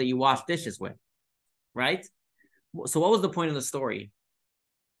water that you wash dishes with, right? So what was the point of the story?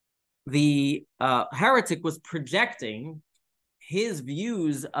 The heretic was projecting his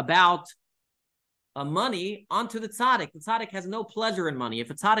views about money onto the tzaddik. The tzaddik has no pleasure in money.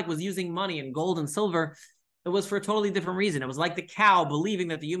 If a tzaddik was using money in gold and silver, it was for a totally different reason. It was like the cow believing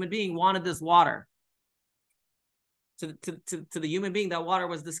that the human being wanted this water. To the human being, that water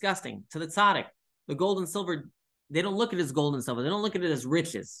was disgusting. To the tzaddik, the gold and silver, they don't look at it as gold and silver. They don't look at it as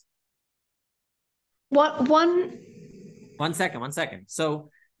riches. One second. So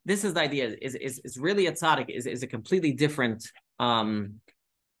this is the idea. Is really a tzaddik is a completely different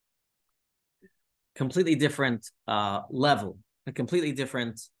level, a completely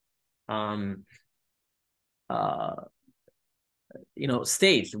different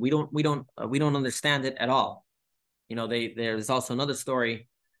stage. We don't understand it at all. There's also another story.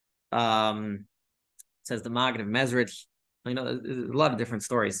 It says the Maggid of Mezrich. There's a lot of different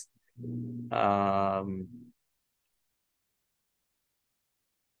stories. And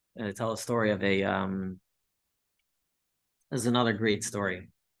they tell a story of there's another great story.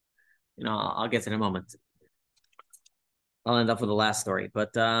 I'll get to it in a moment. I'll end up with the last story.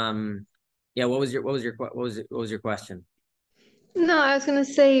 But yeah, what was your question? No, I was going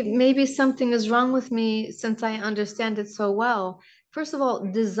to say maybe something is wrong with me since I understand it so well. First of all,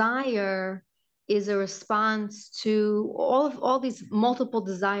 desire is a response to all these multiple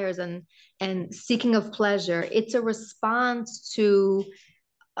desires and seeking of pleasure. It's a response to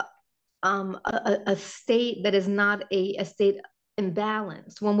a state that is not a state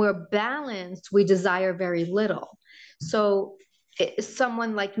imbalanced. When we're balanced, we desire very little. So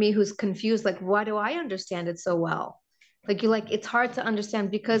someone like me who's confused, like, why do I understand it so well? It's hard to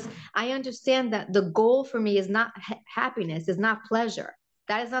understand because I understand that the goal for me is not happiness, is not pleasure.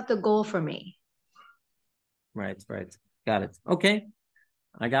 That is not the goal for me. Right. Got it. Okay.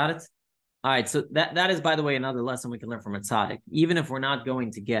 I got it. All right. So that is, by the way, another lesson we can learn from a tzaddik. Even if we're not going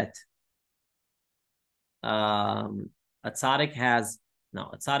to get a tzaddik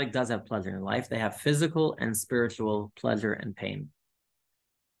does have pleasure in life. They have physical and spiritual pleasure and pain.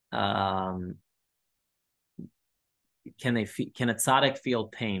 Can a tzaddik feel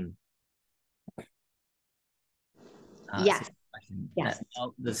pain? Yes. Yes.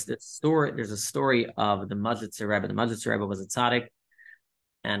 There's a story of the Majlitzer Rebbe. The Majlitzer Rebbe was a tzaddik,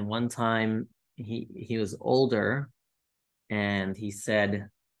 and one time he was older, and he said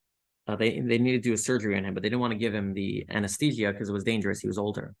they needed to do a surgery on him, but they didn't want to give him the anesthesia because it was dangerous. He was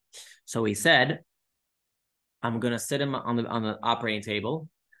older, so he said, "I'm going to sit him on the operating table.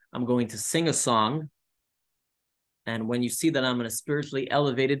 I'm going to sing a song, and when you see that I'm in a spiritually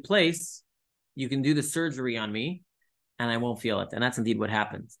elevated place, you can do the surgery on me, and I won't feel it." And that's indeed what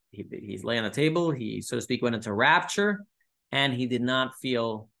happened. He's lay on the table. He, so to speak, went into rapture, and he did not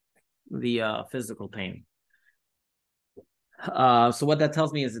feel the physical pain. So what that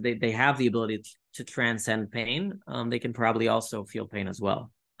tells me is that they have the ability to transcend pain. They can probably also feel pain as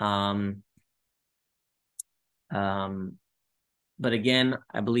well. But again,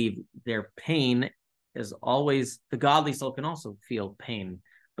 I believe their pain is always, the godly soul can also feel pain,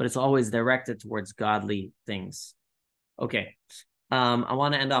 but it's always directed towards godly things. Okay. I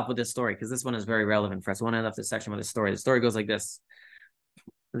want to end off with this story because this one is very relevant for us. I want to end off this section with this story. The story goes like this.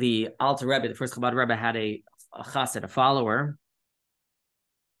 The Alter Rebbe, the first Chabad Rebbe, had a chassid, a follower,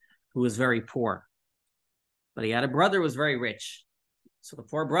 who was very poor. But he had a brother who was very rich. So the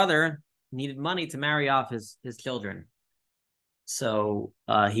poor brother needed money to marry off his children. So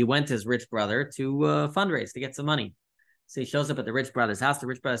he went to his rich brother to fundraise, to get some money. So he shows up at the rich brother's house. The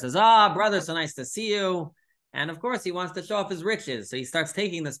rich brother says, brother, so nice to see you. And of course, he wants to show off his riches. So he starts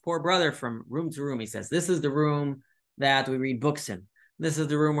taking this poor brother from room to room. He says, this is the room that we read books in. This is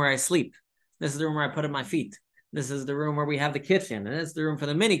the room where I sleep. This is the room where I put up my feet. This is the room where we have the kitchen. And this is the room for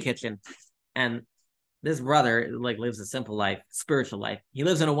the mini kitchen. And this brother lives a simple life, spiritual life. He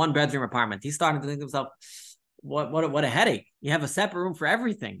lives in a 1-bedroom apartment. He's starting to think to himself, what a headache. You have a separate room for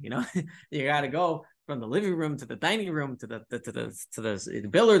everything. You got to go from the living room to the dining room to the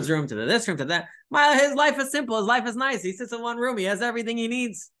billiards room to this room to that. His life is simple. His life is nice. He sits in one room. He has everything he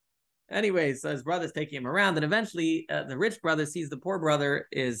needs. Anyway, so his brother's taking him around, and eventually the rich brother sees the poor brother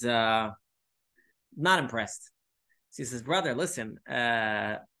is not impressed. So he says, "Brother, listen,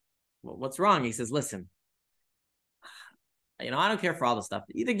 what's wrong?" He says, "Listen, I don't care for all this stuff.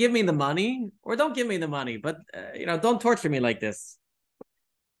 Either give me the money or don't give me the money, but don't torture me like this."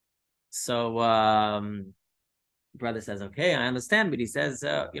 So brother says, "Okay, I understand," but he says,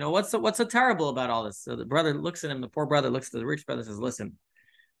 what's so terrible about all this?" So the brother looks at him. The poor brother looks to the rich brother and says, "Listen,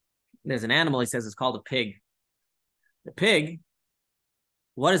 there's an animal," he says, "it's called a pig. The pig,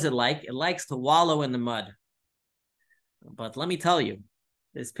 what is it like? It likes to wallow in the mud. But let me tell you,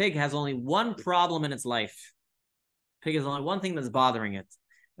 this pig has only one problem in its life. Pig is only one thing that's bothering it.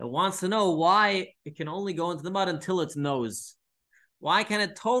 It wants to know why it can only go into the mud until its nose. Why can't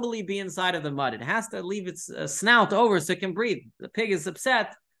it totally be inside of the mud? It has to leave its snout over so it can breathe. The pig is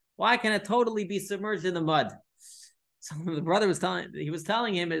upset. Why can't it totally be submerged in the mud?" So the brother was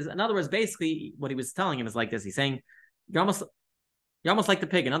telling him is, in other words, basically what he was telling him is like this. He's saying, you're almost like the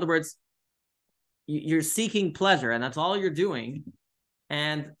pig. In other words, you're seeking pleasure, and that's all you're doing.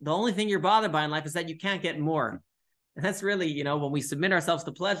 And the only thing you're bothered by in life is that you can't get more. And that's really, when we submit ourselves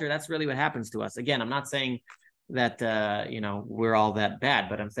to pleasure, that's really what happens to us. Again, I'm not saying that, we're all that bad,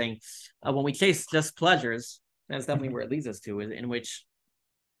 but I'm saying when we chase just pleasures, that's definitely where it leads us to, in which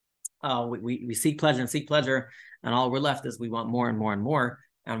we seek pleasure and seek pleasure, and all we're left is we want more and more and more,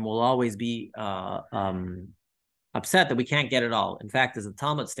 and we'll always be upset that we can't get it all. In fact, as the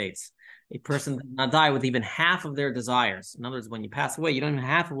Talmud states, a person does not die with even half of their desires. In other words, when you pass away, you don't even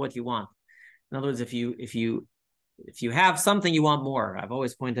have half of what you want. In other words, if you have something, you want more. I've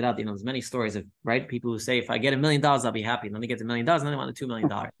always pointed out, there's many stories of people who say, if I get $1 million, I'll be happy. And then they get $1 million, and then they want the $2 million.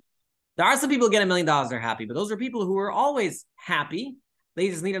 There are some people who get $1 million, they're happy, but those are people who are always happy. They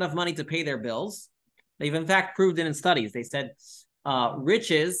just need enough money to pay their bills. They've in fact proved it in studies. They said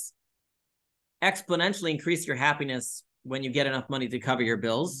riches exponentially increase your happiness when you get enough money to cover your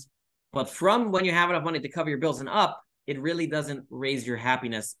bills. But from when you have enough money to cover your bills and up, it really doesn't raise your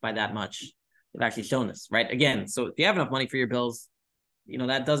happiness by that much. They've actually shown this, right? Again, so if you have enough money for your bills,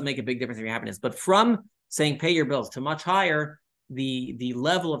 that does make a big difference in your happiness. But from saying pay your bills to much higher, the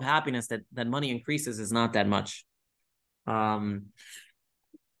level of happiness that money increases is not that much.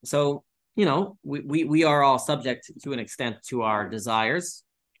 So, we are all subject to an extent to our desires.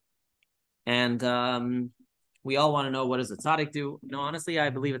 And we all want to know, what does a tzaddik do? Honestly, I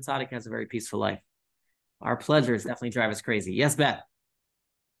believe a tzaddik has a very peaceful life. Our pleasures definitely drive us crazy. Yes, Beth?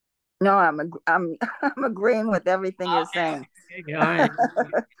 No, I'm agreeing with everything you're saying. Okay, all right.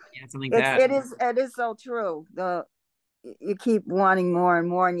 Yeah, something bad. It is so true. You keep wanting more and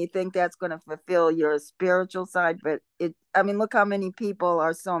more, and you think that's going to fulfill your spiritual side, but look how many people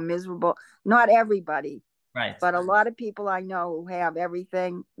are so miserable. Not everybody, right? But a lot of people I know who have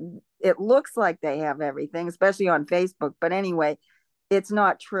everything. It looks like they have everything, especially on Facebook. But anyway, it's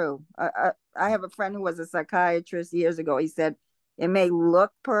not true. I have a friend who was a psychiatrist years ago. He said, it may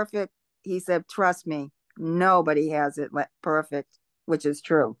look perfect. He said, trust me, nobody has it perfect, which is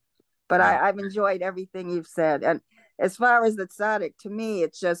true. But yeah. I've enjoyed everything you've said. And as far as the tzaddik, to me,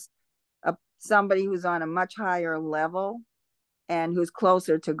 it's just somebody who's on a much higher level and who's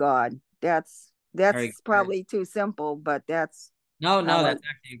closer to God. That's probably too simple, but that's no, that's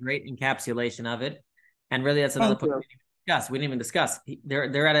actually a great encapsulation of it. And really, that's another point we didn't even discuss.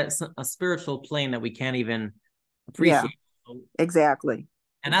 They're at a spiritual plane that we can't even appreciate. Yeah, exactly.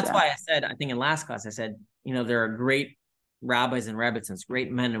 And that's why I said, I think in last class, I said, there are great rabbis and rebbitzins,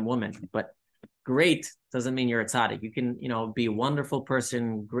 great men and women, but great doesn't mean you're a tzaddik. You can, be a wonderful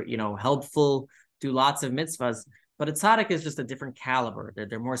person, helpful, do lots of mitzvahs, but a tzaddik is just a different caliber.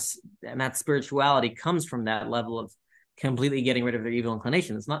 They're more, and that spirituality comes from that level of completely getting rid of their evil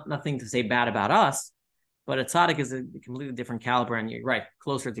inclination. It's nothing to say bad about us, but a tzaddik is a completely different caliber, and you're right,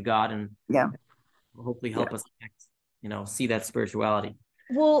 closer to God, and will hopefully help us connect, see that spirituality.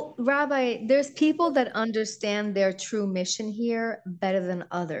 Well, Rabbi, there's people that understand their true mission here better than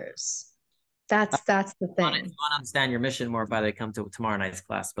others. That's the thing. I want to understand your mission more by they come to tomorrow night's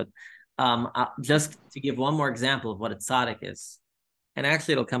class. But just to give one more example of what a tzaddik is, and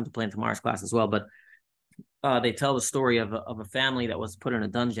actually it'll come to play in tomorrow's class as well, but they tell the story of a family that was put in a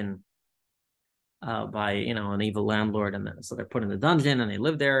dungeon by, an evil landlord. And so they're put in the dungeon and they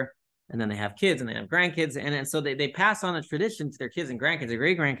live there. And then they have kids and they have grandkids. And so they pass on a tradition to their kids and grandkids, their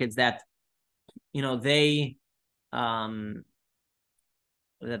great grandkids, that, they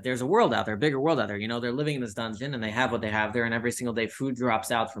that there's a world out there, a bigger world out there. They're living in this dungeon and they have what they have there, and every single day food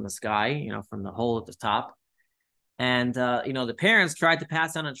drops out from the sky, from the hole at the top. And the parents tried to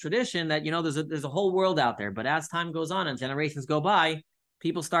pass on a tradition that there's a whole world out there. But as time goes on and generations go by,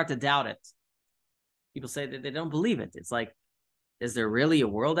 people start to doubt it. People say that they don't believe it. It's like, is there really a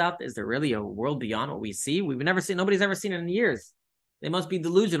world out there? Is there really a world beyond what we see? Nobody's ever seen it in years. They must be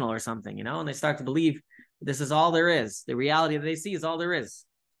delusional or something, and they start to believe this is all there is. The reality that they see is all there is.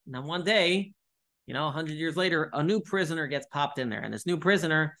 And then one day, 100 years later, a new prisoner gets popped in there. And this new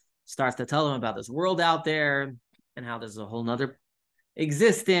prisoner starts to tell them about this world out there and how there's a whole nother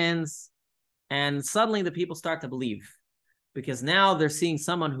existence. And suddenly the people start to believe, because now they're seeing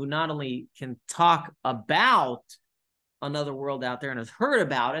someone who not only can talk about another world out there and has heard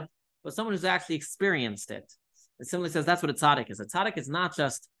about it, but someone who's actually experienced it. It simply says that's what a tzaddik is. A tzaddik is not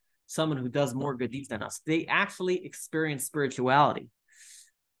just someone who does more good deeds than us. They actually experience spirituality.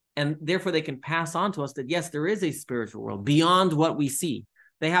 And therefore they can pass on to us that, yes, there is a spiritual world beyond what we see.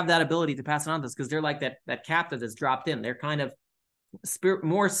 They have that ability to pass it on to us because they're like that captive that's dropped in. They're kind of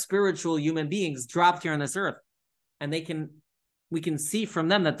more spiritual human beings dropped here on this earth. And we can see from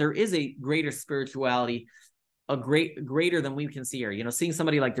them that there is a greater spirituality, greater than we can see here. Seeing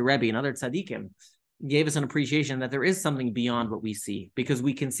somebody like the Rebbe and other tzaddikim gave us an appreciation that there is something beyond what we see, because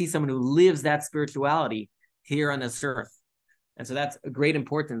we can see someone who lives that spirituality here on this earth. And so that's a great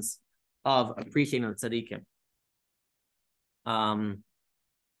importance of appreciating the tzaddikim.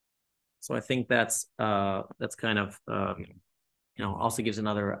 So I think that's kind of also gives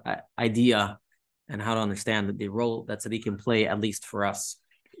another idea and how to understand the role that tzaddikim play, at least for us.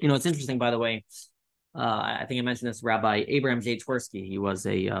 It's interesting, by the way. I think I mentioned this. Rabbi Abraham J. Twersky. He was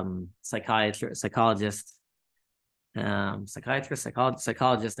a psychologist, and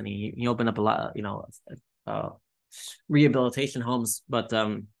he opened up a lot, rehabilitation homes. But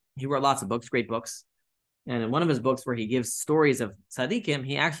he wrote lots of books, great books. And in one of his books, where he gives stories of tzaddikim,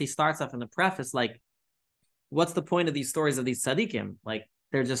 he actually starts off in the preface like, "What's the point of these stories of these tzaddikim? Like,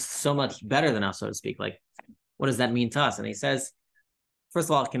 they're just so much better than us, so to speak. Like, what does that mean to us?" And he says, first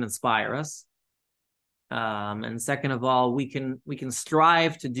of all, it can inspire us. And second of all, we can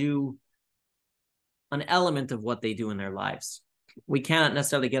strive to do an element of what they do in their lives. We cannot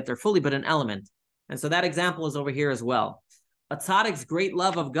necessarily get there fully, but an element. And so that example is over here as well. A tzaddik's great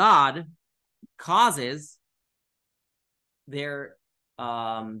love of God causes their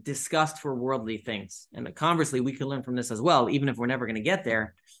disgust for worldly things. And conversely, we can learn from this as well, even if we're never going to get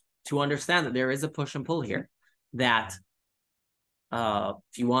there, to understand that there is a push and pull here, that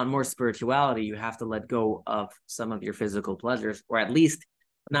if you want more spirituality, you have to let go of some of your physical pleasures, or at least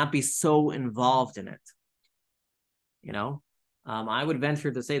not be so involved in it. I would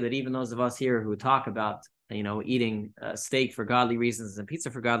venture to say that even those of us here who talk about, eating steak for godly reasons and pizza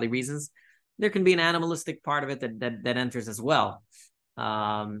for godly reasons, there can be an animalistic part of it that enters as well.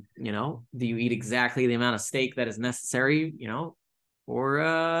 Do you eat exactly the amount of steak that is necessary,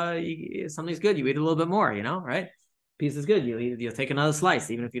 or something's good, you eat a little bit more, right? Piece is good, you'll take another slice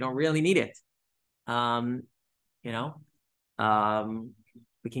even if you don't really need it.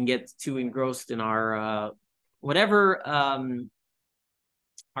 We can get too engrossed in our whatever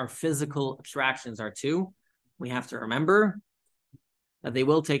our physical attractions are too. We have to remember that they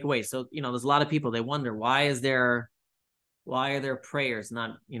will take away. So there's a lot of people, they wonder, why are their prayers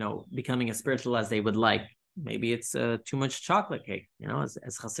not becoming as spiritual as they would like? Maybe it's too much chocolate cake, as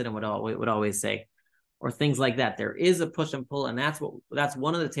Hasidim would always say, or things like that. There is a push and pull, and that's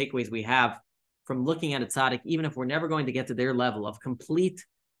one of the takeaways we have from looking at a tzaddik, even if we're never going to get to their level of complete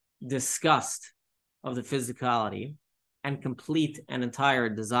disgust of the physicality and complete and entire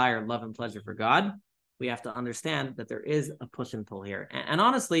desire, love, and pleasure for God. We have to understand that there is a push and pull here. And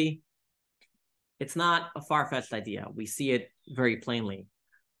honestly, it's not a far-fetched idea. We see it very plainly.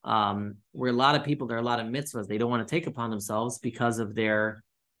 Where a lot of people, there are a lot of mitzvahs they don't want to take upon themselves because of their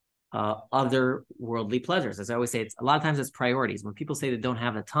other worldly pleasures. As I always say, a lot of times it's priorities. When people say they don't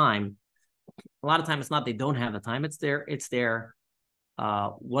have the time, a lot of times it's not they don't have the time. It's their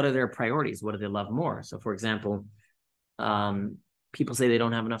what are their priorities? What do they love more? So, for example, people say they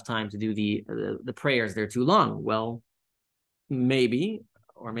don't have enough time to do the prayers. They're too long. Well, maybe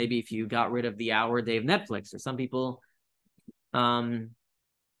if you got rid of the hour a day of Netflix, or some people, they don't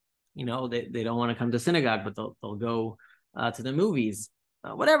want to come to synagogue, but they'll go to the movies.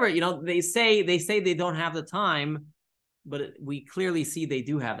 Whatever, they say they don't have the time, but we clearly see they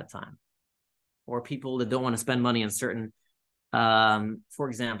do have the time. Or people that don't want to spend money on certain, for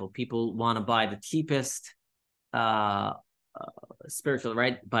example, people want to buy the cheapest spiritual,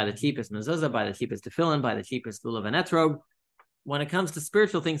 right? Buy the cheapest mezuzah, buy the cheapest tefillin, buy the cheapest lulav and etrog. when it comes to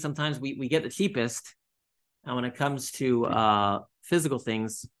spiritual things, sometimes we get the cheapest. And when it comes to physical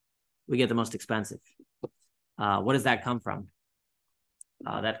things, we get the most expensive. What does that come from?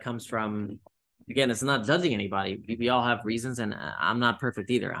 That comes from, again, it's not judging anybody. We all have reasons, and I'm not perfect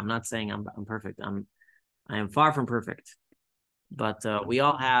either. I'm not saying I'm perfect. I am far from perfect. But we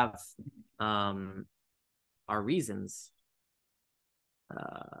all have our reasons.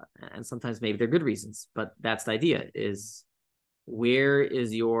 And sometimes maybe they're good reasons. But that's the idea, is where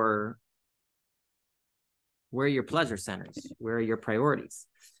are your pleasure centers? Where are your priorities?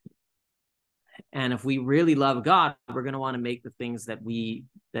 And if we really love God, we're going to want to make the things that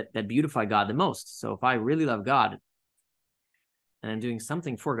beautify God the most. So if I really love God and I'm doing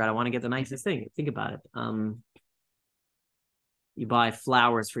something for God, I want to get the nicest thing. Think about it. You buy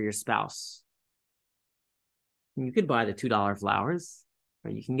flowers for your spouse. You could buy the $2 flowers,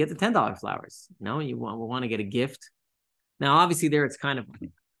 or you can get the $10 flowers. You want to get a gift. Now, obviously, there it's kind of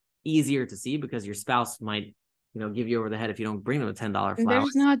easier to see because your spouse might, give you over the head if you don't bring them a $10 flowers.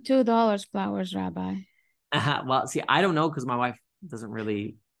 There's not $2 flowers, Rabbi. Well, see, I don't know because my wife it's not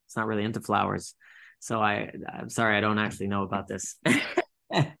really into flowers. So I'm sorry, I don't actually know about this.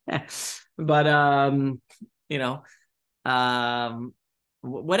 But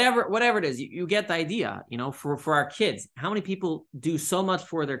whatever it is, you get the idea. For our kids, how many people do so much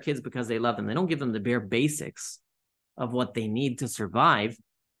for their kids because they love them? They don't give them the bare basics of what they need to survive.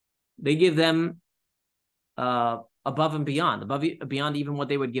 They give them above and beyond even what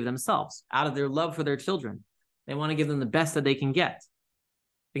they would give themselves out of their love for their children. They want to give them the best that they can get.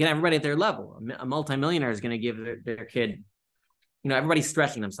 Again, everybody at their level. A multimillionaire is going to give their kid, everybody's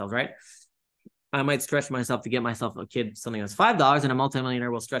stretching themselves, right? I might stretch myself to get myself a kid something that's $5, and a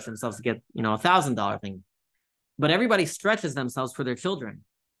multimillionaire will stretch themselves to get, $1,000 thing. But everybody stretches themselves for their children.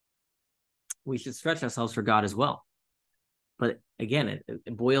 We should stretch ourselves for God as well. But again,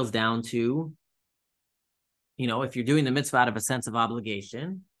 it boils down to, if you're doing the mitzvah out of a sense of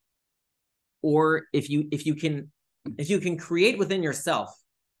obligation, or if you can create within yourself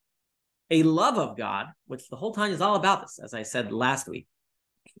a love of God, which the whole Tanya is all about this, as I said last week.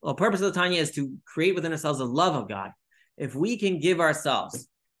 The purpose of the Tanya is to create within ourselves a love of God. If we can give ourselves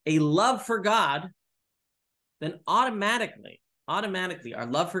a love for God, then automatically our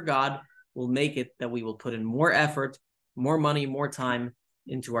love for God will make it that we will put in more effort, more money, more time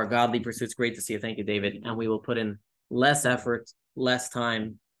into our godly pursuits. Great to see you. Thank you, David. And we will put in less effort, less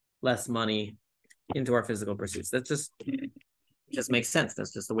time, less money into our physical pursuits. That just makes sense.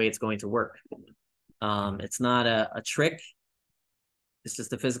 That's just the way it's going to work. It's not a trick. It's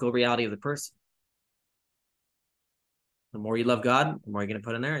just the physical reality of the person. The more you love God, the more you're going to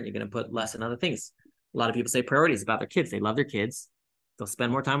put in there, and you're going to put less in other things. A lot of people say priorities about their kids. They love their kids. They'll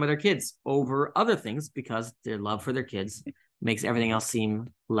spend more time with their kids over other things because their love for their kids makes everything else seem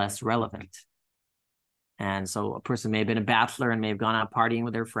less relevant. And so a person may have been a bachelor and may have gone out partying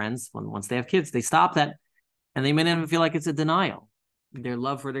with their friends. Once they have kids, they stop that, and they may not even feel like it's a denial. Their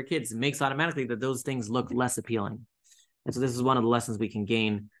love for their kids makes automatically that those things look less appealing. And so this is one of the lessons we can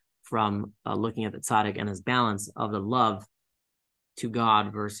gain from looking at the tzaddik and his balance of the love to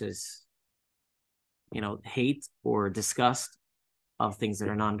God versus, hate or disgust of things that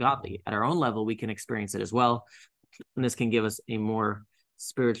are non-godly. At our own level, we can experience it as well. And this can give us a more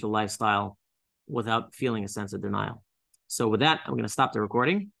spiritual lifestyle without feeling a sense of denial. So with that, I'm going to stop the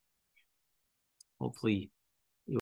recording. Hopefully